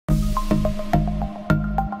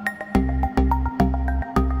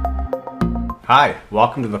Hi,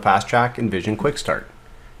 welcome to the FASTTRAK InVision Quickstart.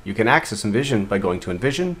 You can access InVision by going to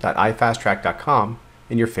envision.ifasttrack.com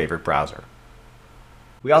in your favorite browser.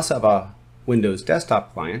 We also have a Windows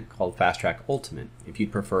desktop client called FASTTRAK Ultimate. If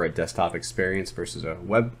you'd prefer a desktop experience versus a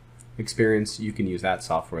web experience, you can use that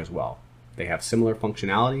software as well. They have similar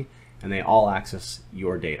functionality and they all access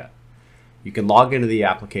your data. You can log into the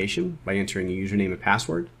application by entering a username and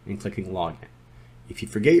password and clicking Login. If you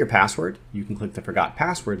forget your password, you can click the Forgot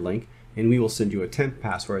Password link and we will send you a temp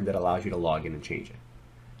password that allows you to log in and change it.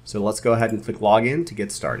 So let's go ahead and click Login to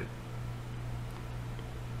get started.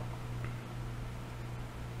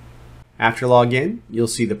 After login, you'll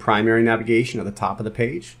see the primary navigation at the top of the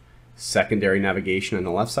page, secondary navigation on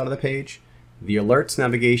the left side of the page, the alerts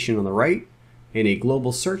navigation on the right, and a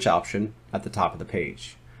global search option at the top of the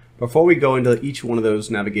page. Before we go into each one of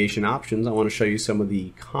those navigation options, I want to show you some of the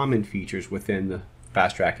common features within the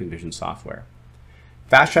FASTTRAK InVision software.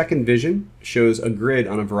 FASTTRAK InVision shows a grid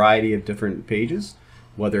on a variety of different pages,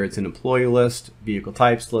 whether it's an employee list, vehicle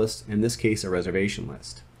types list, in this case a reservation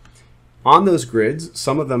list. On those grids,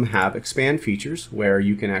 some of them have expand features where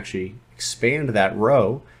you can actually expand that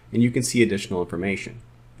row and you can see additional information.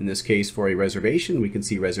 In this case, for a reservation, we can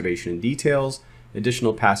see reservation details,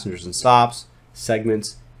 additional passengers and stops,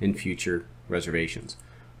 segments, and future reservations.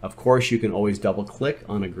 Of course, you can always double click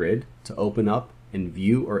on a grid to open up and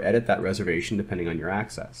view or edit that reservation depending on your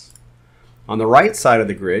access. On the right side of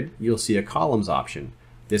the grid, you'll see a columns option.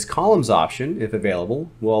 This columns option, if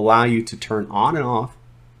available, will allow you to turn on and off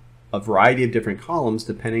a variety of different columns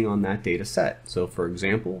depending on that data set. So for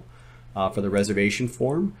example, for the reservation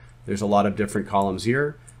form, there's a lot of different columns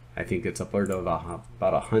here. I think it's upward of about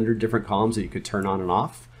 100 different columns that you could turn on and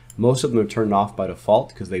off. Most of them are turned off by default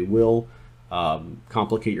because they will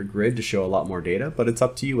complicate your grid to show a lot more data, but it's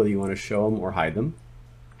up to you whether you want to show them or hide them.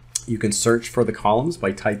 You can search for the columns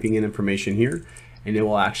by typing in information here, and it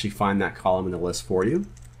will actually find that column in the list for you.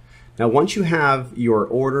 Now, once you have your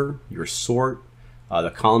order, your sort,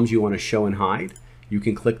 the columns you want to show and hide, you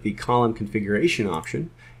can click the column configuration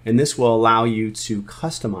option, and this will allow you to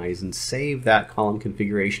customize and save that column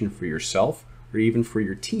configuration for yourself or even for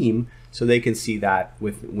your team so they can see that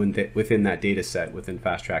within that data set within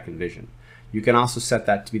FASTTRAK InVision. You can also set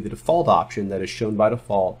that to be the default option that is shown by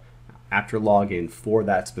default after login for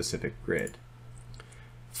that specific grid.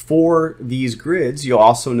 For these grids, you'll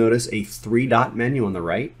also notice a 3-dot menu on the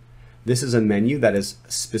right. This is a menu that is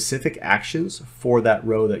specific actions for that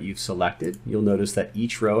row that you've selected. You'll notice that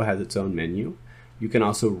each row has its own menu. You can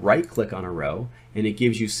also right-click on a row, and it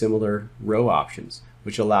gives you similar row options,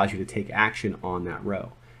 which allows you to take action on that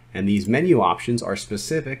row. And these menu options are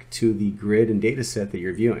specific to the grid and data set that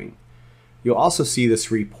you're viewing. You'll also see this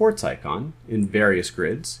reports icon in various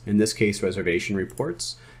grids, in this case reservation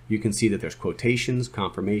reports. You can see that there's quotations,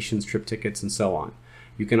 confirmations, trip tickets, and so on.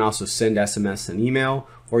 You can also send SMS and email,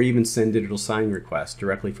 or even send digital signing requests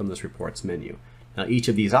directly from this reports menu. Now each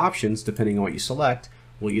of these options, depending on what you select,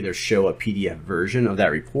 will either show a PDF version of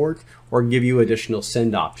that report or give you additional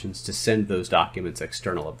send options to send those documents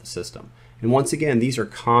external of the system. And once again, these are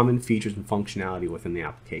common features and functionality within the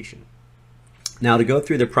application. Now to go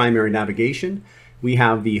through the primary navigation, we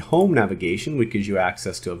have the home navigation, which gives you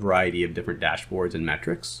access to a variety of different dashboards and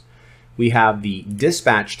metrics. We have the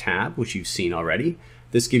dispatch tab, which you've seen already.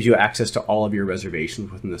 This gives you access to all of your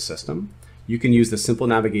reservations within the system. You can use the simple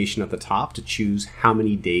navigation at the top to choose how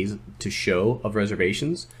many days to show of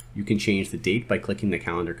reservations. You can change the date by clicking the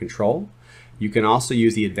calendar control. You can also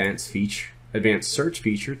use the advanced search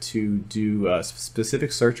feature to do a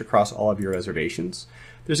specific search across all of your reservations.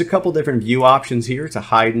 There's a couple different view options here to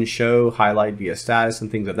hide and show, highlight via status,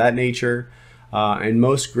 and things of that nature. And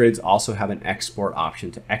most grids also have an export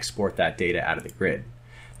option to export that data out of the grid.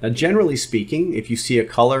 Now, generally speaking, if you see a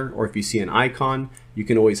color or if you see an icon, you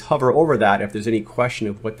can always hover over that if there's any question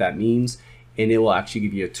of what that means, and it will actually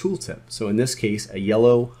give you a tooltip. So in this case, a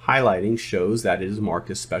yellow highlighting shows that it is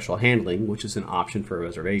marked as special handling, which is an option for a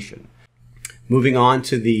reservation. Moving on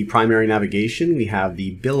to the primary navigation, we have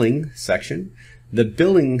the billing section. The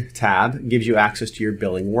billing tab gives you access to your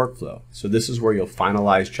billing workflow. So this is where you'll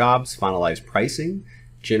finalize jobs, finalize pricing,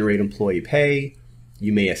 generate employee pay.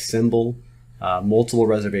 You may assemble multiple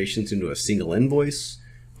reservations into a single invoice.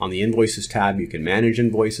 On the invoices tab, you can manage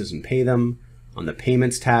invoices and pay them. On the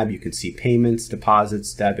payments tab, you can see payments,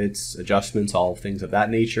 deposits, debits, adjustments, all things of that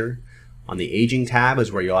nature. On the aging tab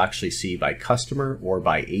is where you'll actually see by customer or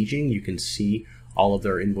by aging. You can see all of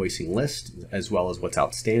their invoicing list as well as what's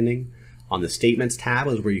outstanding. On the statements tab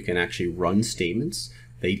is where you can actually run statements.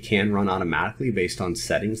 They can run automatically based on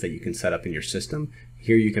settings that you can set up in your system.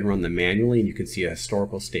 Here you can run them manually and you can see a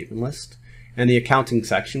historical statement list. and the accounting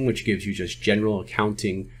section, which gives you just general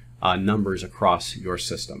accounting numbers across your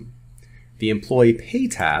system. The employee pay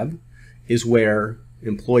tab is where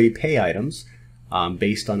employee pay items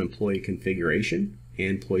based on employee configuration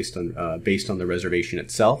and based on the reservation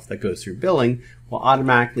itself that goes through billing will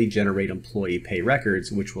automatically generate employee pay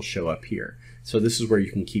records, which will show up here. So this is where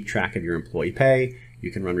you can keep track of your employee pay.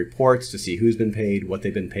 You can run reports to see who's been paid, what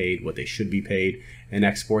they've been paid, what they should be paid, and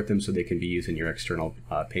export them so they can be used in your external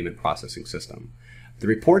payment processing system. The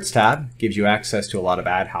Reports tab gives you access to a lot of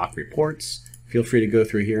ad hoc reports. Feel free to go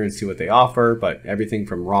through here and see what they offer, but everything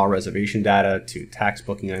from raw reservation data to tax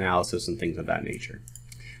booking analysis and things of that nature.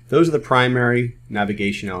 Those are the primary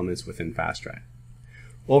navigation elements within FASTTRAK.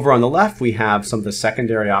 Over on the left, we have some of the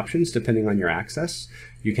secondary options depending on your access.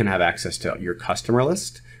 You can have access to your customer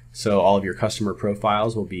list. So all of your customer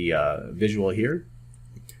profiles will be visual here.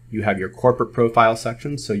 You have your corporate profile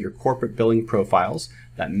section, so your corporate billing profiles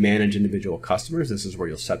that manage individual customers. This is where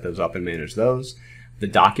you'll set those up and manage those. The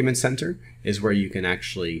document center is where you can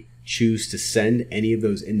actually choose to send any of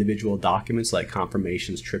those individual documents like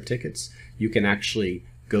confirmations, trip tickets. You can actually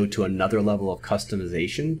go to another level of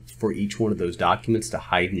customization for each one of those documents to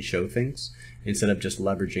hide and show things instead of just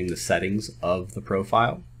leveraging the settings of the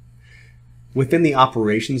profile. Within the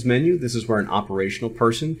operations menu, this is where an operational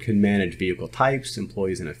person can manage vehicle types,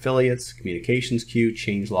 employees and affiliates, communications queue,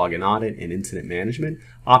 change log and audit, and incident management,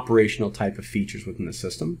 operational type of features within the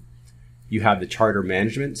system. You have the charter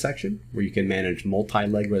management section where you can manage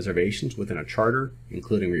multi-leg reservations within a charter,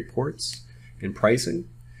 including reports and pricing.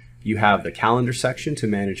 You have the calendar section to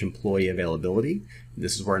manage employee availability.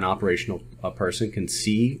 This is where an operational person can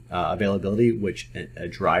see availability which a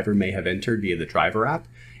driver may have entered via the driver app,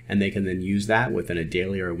 and they can then use that within a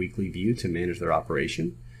daily or a weekly view to manage their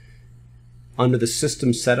operation. Under the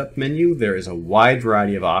System Setup menu, there is a wide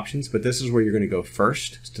variety of options, but this is where you're going to go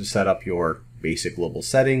first to set up your basic global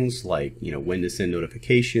settings, like when to send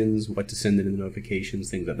notifications, what to send in the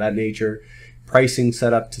notifications, things of that nature. Pricing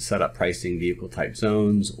setup to set up pricing vehicle type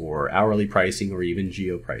zones or hourly pricing or even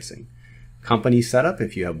geo pricing. Company setup,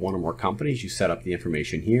 if you have one or more companies, you set up the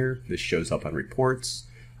information here. This shows up on reports,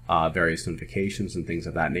 various notifications and things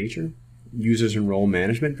of that nature. Users and role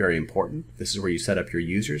management, very important. This is where you set up your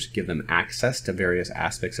users, give them access to various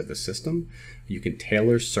aspects of the system. You can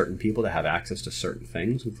tailor certain people to have access to certain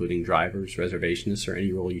things, including drivers, reservationists, or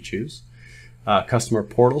any role you choose. Customer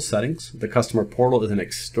portal settings. The customer portal is an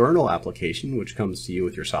external application which comes to you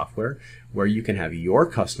with your software where you can have your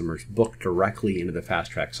customers book directly into the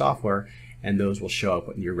FASTTRAK software, and those will show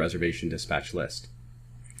up in your reservation dispatch list.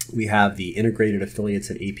 We have the integrated affiliates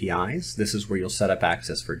and APIs. This is where you'll set up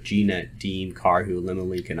access for GNet, Deem, Carhu,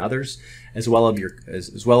 LimoLink, and others, as well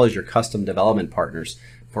as your custom development partners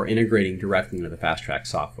for integrating directly into the FASTTRAK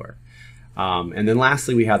software. And then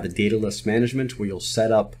lastly, we have the data list management where you'll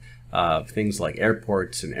set up things like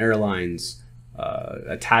airports and airlines,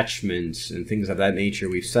 attachments, and things of that nature.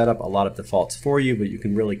 We've set up a lot of defaults for you, but you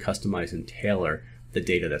can really customize and tailor the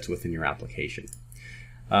data that's within your application.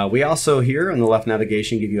 We also here on the left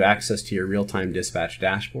navigation give you access to your real-time dispatch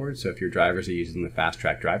dashboard. So if your drivers are using the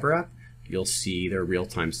FASTTRAK driver app, you'll see their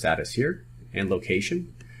real-time status here and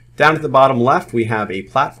location. Down at the bottom left, we have a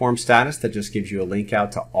platform status that just gives you a link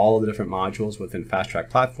out to all of the different modules within FASTTRAK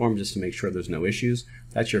platform just to make sure there's no issues.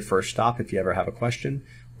 That's your first stop if you ever have a question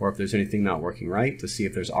or if there's anything not working right to see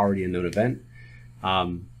if there's already a known event.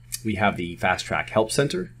 We have the FASTTRAK Help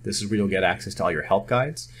Center. This is where you'll get access to all your help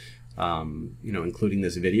guides, including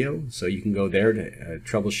this video. So you can go there to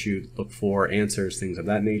troubleshoot, look for answers, things of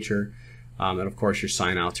that nature. And of course, your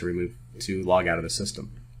sign out to log out of the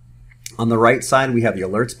system. On the right side, we have the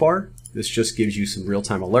alerts bar. This just gives you some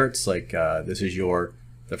real-time alerts. Like this is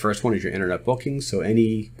the first one is your internet booking. So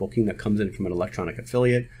any booking that comes in from an electronic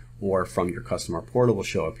affiliate or from your customer portal will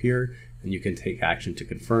show up here, and you can take action to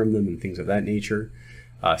confirm them and things of that nature.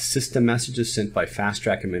 System messages sent by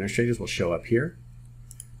FASTTRAK administrators will show up here.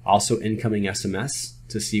 Also, incoming SMS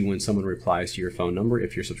to see when someone replies to your phone number.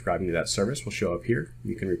 If you're subscribing to that service, will show up here.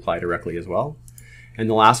 You can reply directly as well. And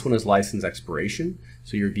the last one is license expiration.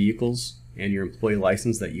 So your vehicles and your employee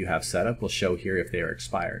license that you have set up will show here if they are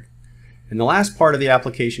expired. And the last part of the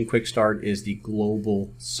application, Quickstart, is the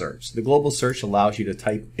global search. The global search allows you to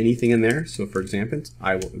type anything in there. So for example,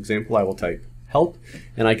 I will type help,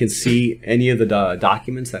 and I can see any of the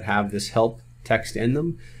documents that have this help text in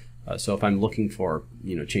them. So if I'm looking for,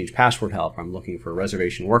 change password help, I'm looking for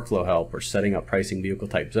reservation workflow help, or setting up pricing vehicle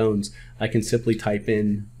type zones, I can simply type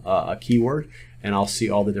in a keyword, and I'll see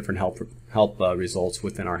all the different help results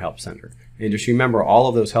within our help center. And just remember, all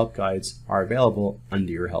of those help guides are available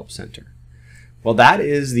under your help center. Well, that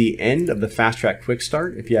is the end of the FASTTRAK Quick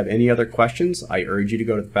Start. If you have any other questions, I urge you to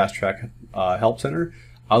go to the FASTTRAK Help Center.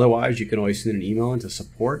 Otherwise, you can always send an email into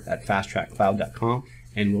support@fasttrakcloud.com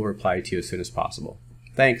and we'll reply to you as soon as possible.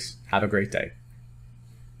 Thanks. Have a great day.